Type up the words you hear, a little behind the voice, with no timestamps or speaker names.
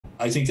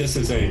I think this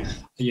is a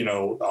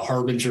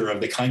harbinger of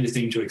the kind of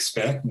thing to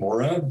expect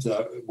more of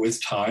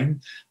with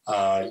time.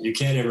 You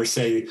can't ever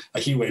say a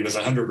heat wave is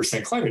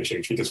 100% climate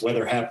change because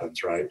weather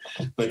happens, right?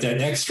 But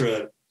that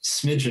extra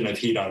smidgen of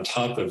heat on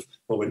top of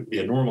what would be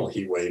a normal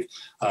heat wave,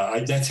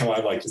 that's how I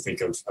like to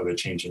think of a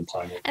changing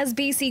climate. As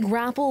BC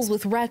grapples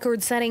with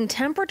record-setting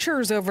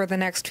temperatures over the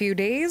next few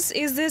days,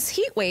 is this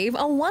heat wave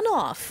a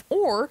one-off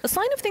or a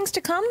sign of things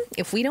to come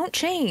if we don't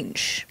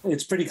change?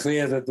 It's pretty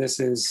clear that this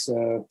is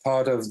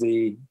part of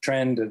the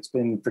trend that's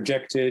been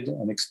projected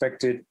and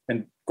expected,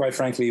 and quite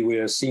frankly, we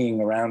are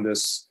seeing around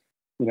us,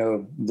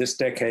 this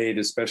decade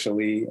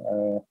especially,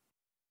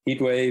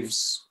 heat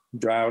waves,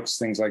 droughts,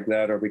 things like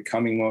that are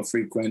becoming more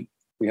frequent.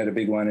 We had a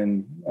big one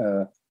in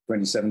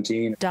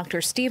 2017.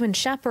 Dr. Stephen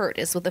Shepard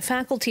is with the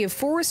Faculty of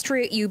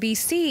Forestry at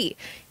UBC.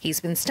 He's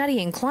been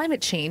studying climate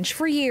change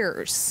for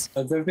years.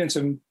 There have been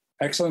some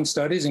excellent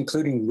studies,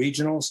 including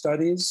regional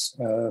studies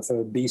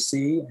for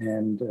BC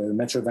and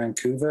Metro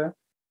Vancouver,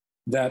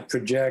 that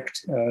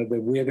project that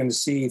we're going to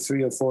see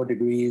 3 or 4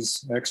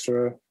 degrees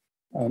extra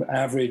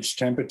average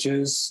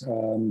temperatures,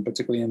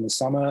 particularly in the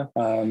summer,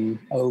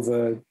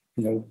 over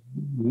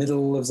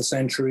middle of the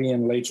century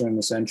and later in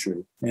the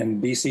century.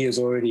 And BC is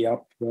already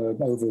up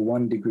over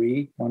 1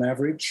 degree on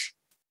average,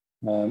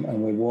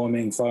 and we're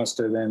warming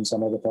faster than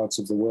some other parts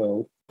of the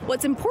world.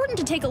 What's important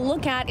to take a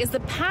look at is the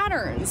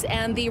patterns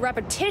and the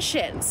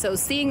repetition. So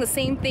seeing the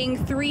same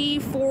thing 3,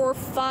 4,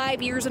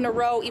 5 years in a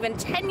row, even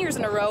 10 years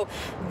in a row,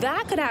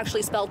 that could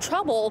actually spell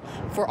trouble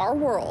for our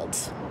world.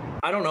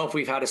 I don't know if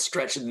we've had a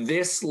stretch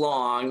this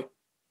long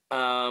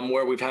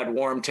where we've had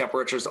warm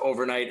temperatures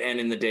overnight and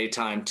in the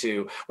daytime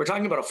too. We're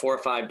talking about a 4 or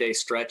 5 day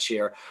stretch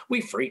here. We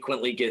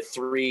frequently get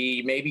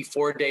 3, maybe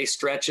 4 day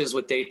stretches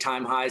with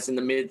daytime highs in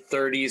the mid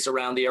 30s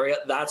around the area.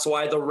 That's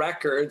why the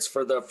records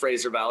for the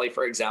Fraser Valley,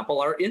 for example,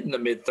 are in the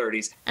mid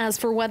 30s. As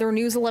for Weather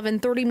News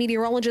 1130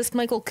 meteorologist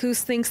Michael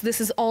Coos thinks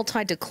this is all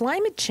tied to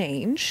climate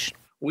change.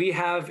 We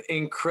have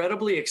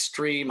incredibly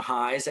extreme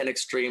highs and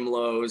extreme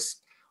lows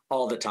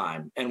all the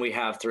time, and we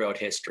have throughout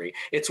history.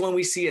 It's when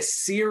we see a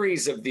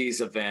series of these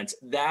events,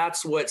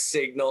 that's what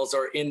signals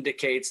or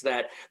indicates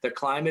that the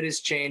climate is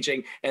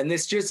changing, and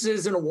this just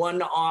isn't a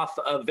one-off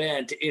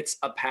event, it's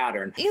a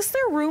pattern. Is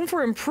there room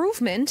for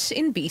improvement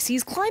in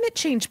BC's climate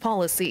change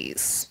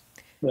policies?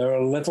 They're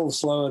a little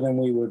slower than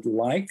we would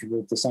like,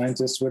 that the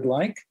scientists would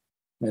like.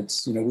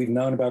 It's, we've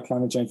known about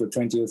climate change for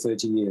 20 or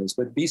 30 years,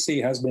 but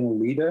BC has been a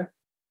leader,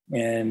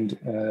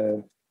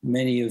 and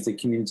many of the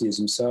communities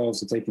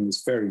themselves are taking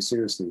this very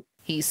seriously.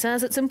 He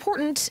says it's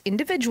important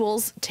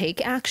individuals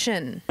take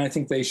action. I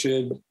think they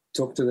should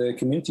talk to their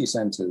community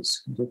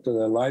centers, talk to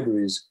their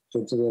libraries,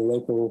 talk to their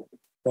local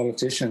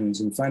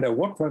politicians and find out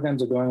what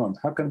programs are going on.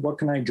 What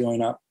can I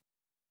join up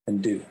and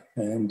do?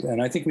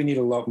 And I think we need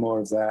a lot more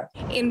of that.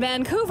 In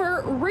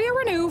Vancouver, Ria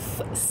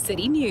Renouf,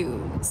 City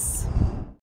News.